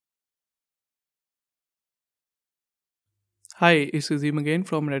Hi, it's Azim again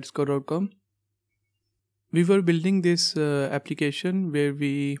from redscore.com. We were building this application where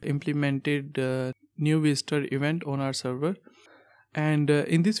we implemented new visitor event on our server. And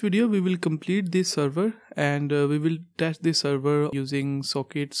in this video, we will complete this server and we will test this server using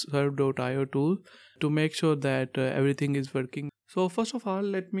sockets serve.io tool to make sure that everything is working. So first of all,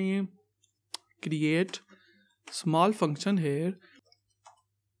 let me create small function here,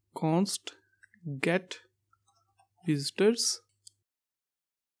 const get visitors.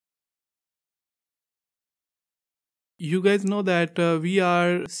 You guys know that we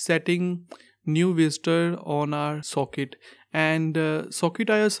are setting new visitor on our socket, and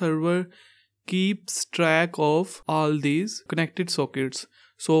socket.io server keeps track of all these connected sockets.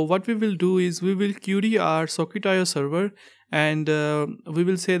 So what we will do is we will query our socket.io server and we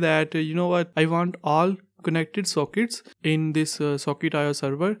will say that you know what, I want all connected sockets in this socket.io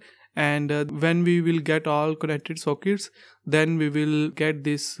server, and when we will get all connected sockets, then we will get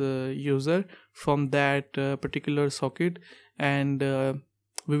this user from that particular socket, and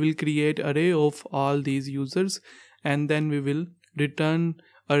we will create array of all these users, and then we will return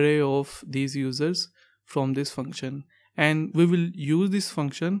array of these users from this function, and we will use this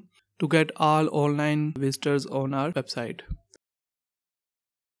function to get all online visitors on our website.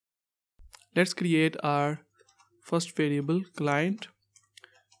 Let's create our first variable clients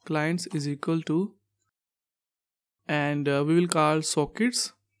is equal to, and we will call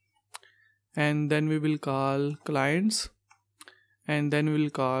sockets, and then we will call clients, and then we will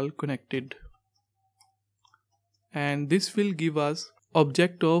call connected, and this will give us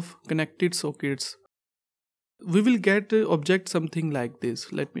object of connected sockets. We will get object something like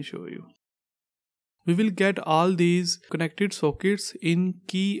this. Let me show you. We will get all these connected sockets in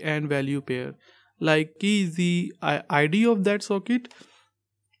key and value pair. Like key is the ID of that socket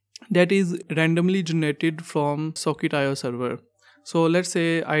that is randomly generated from socket.io server. So let's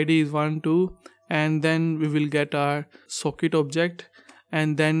say ID is 1 2, and then we will get our socket object,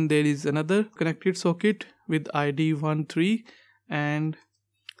 and then there is another connected socket with ID 1 3 and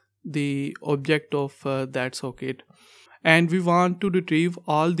the object of that socket, and we want to retrieve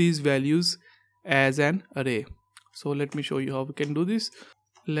all these values as an array. So let me show you how we can do this.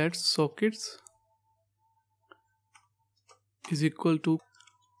 Let sockets is equal to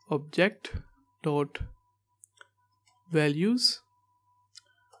object dot values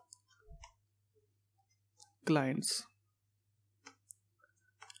clients,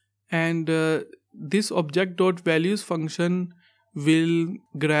 and this object dot values function will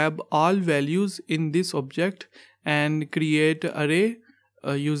grab all values in this object and create array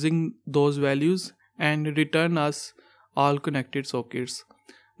using those values and return us all connected sockets.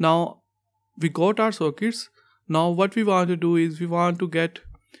 Now we got our sockets. Now what we want to do is we want to get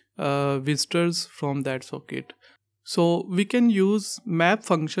visitors from that socket. So we can use map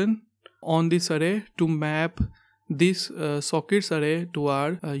function on this array to map this sockets array to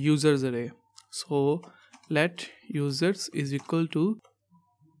our users array. So let users is equal to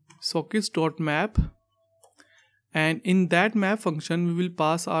sockets.map, and in that map function we will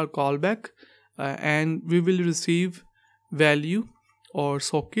pass our callback and we will receive value or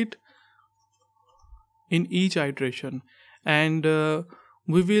socket in each iteration, and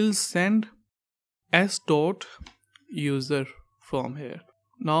we will send s dot user from here.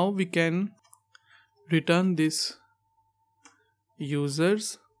 Now we can return this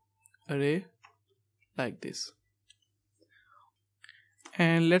users array like this,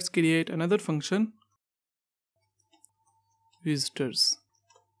 and let's create another function, visitors.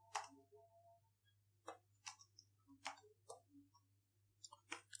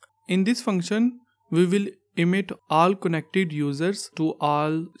 In this function we will emit all connected users to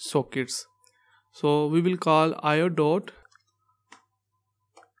all sockets. So we will call io dot,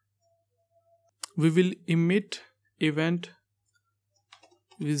 we will emit event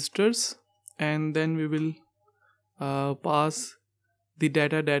visitors, and then we will pass the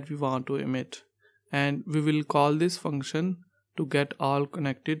data that we want to emit, and we will call this function to get all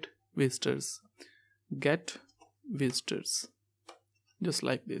connected visitors, get visitors, just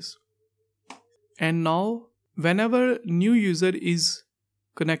like this. And now whenever new user is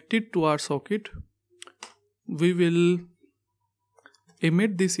connected to our socket, we will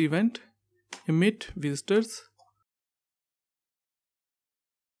emit this event, emit visitors.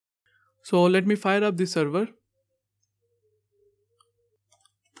 So let me fire up the server.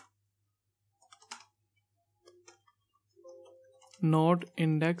 Node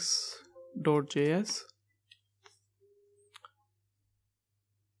index.js,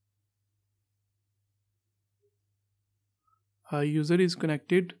 user is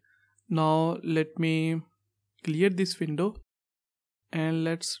connected. Now let me clear this window and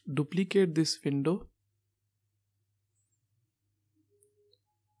let's duplicate this window.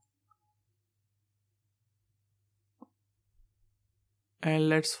 And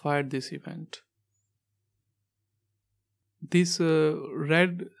let's fire this event. This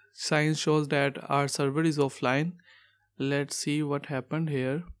red sign shows that our server is offline. Let's see what happened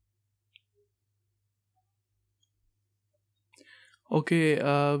here. Okay,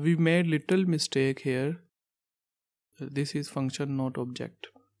 we made little mistake here. This is function, not object.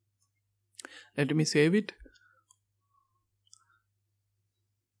 Let me save it.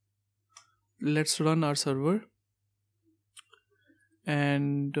 Let's run our server.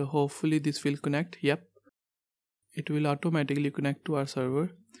 And hopefully this will connect. Yep, it will automatically connect to our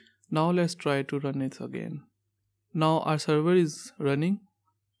server. Now let's try to run it again. Now our server is running.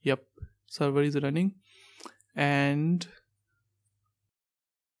 Yep, server is running. And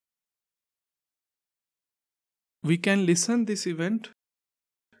we can listen this event.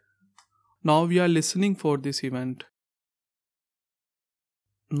 Now we are listening for this event.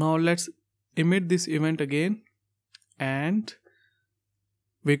 Now let's emit this event again, and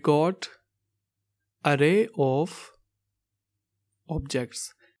we got array of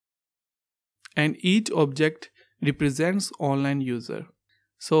objects, and each object represents online user.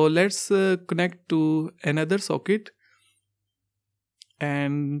 So let's connect to another socket,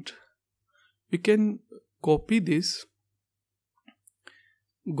 and we can copy this,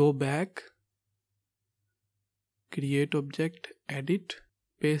 go back, create object, edit,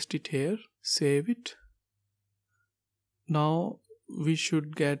 paste it here, save it. Now we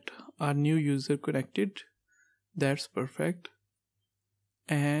should get our new user connected. That's perfect.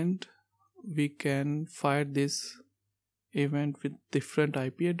 And we can fire this event with different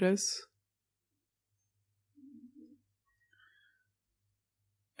IP address.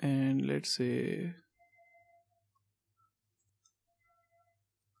 And let's say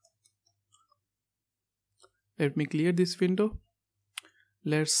let me clear this window.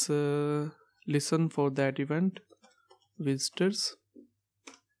 Let's listen for that event, visitors.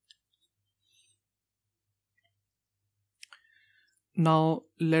 Now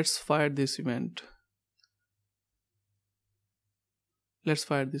let's fire this event. Let's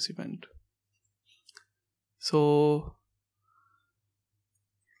fire this event. So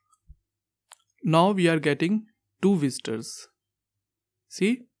now we are getting 2 visitors.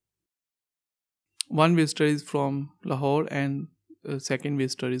 See, one visitor is from Lahore and second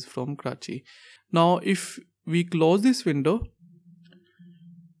visitor is from Karachi. Now if we close this window,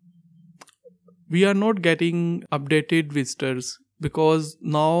 we are not getting updated visitors, because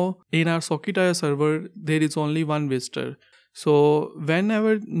now in our Socket.io server there is only one visitor. So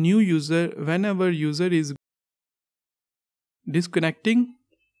whenever user is disconnecting,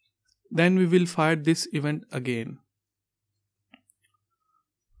 then we will fire this event again.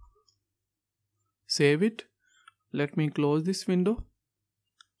 Save it. Let me close this window.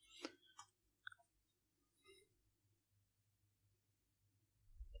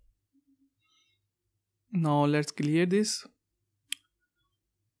 Now let's clear this.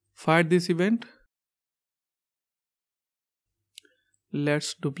 Fire this event.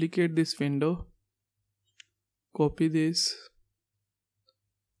 Let's duplicate this window. Copy this.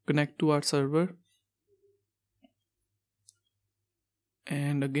 Connect to our server.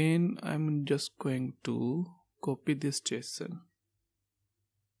 And again, I'm just going to copy this JSON.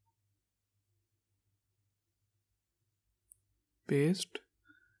 Paste.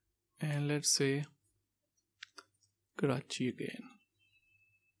 And let's say Karachi again.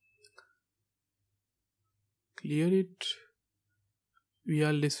 Clear it. We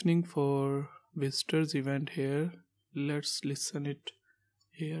are listening for visitors event here. Let's listen it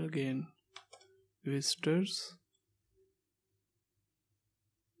here again. Visitors.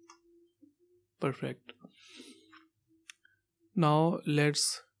 Perfect. Now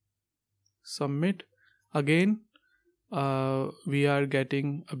let's submit. Again, we are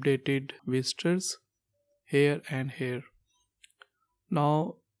getting updated visitors here and here.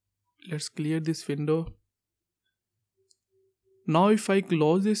 Now let's clear this window. Now if I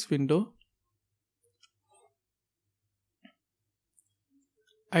close this window,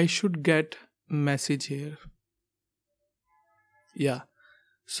 I should get message here. Yeah.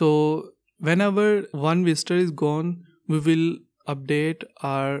 So whenever one visitor is gone, we will update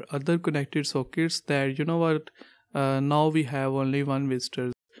our other connected sockets that, you know what, now we have only one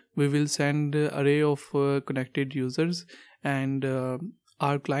visitor. We will send an array of connected users, and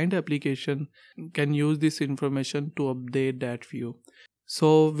our client application can use this information to update that view.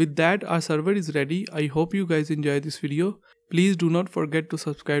 So with that, our server is ready. I hope you guys enjoy this video. Please do not forget to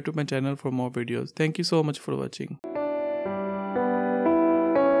subscribe to my channel for more videos. Thank you so much for watching.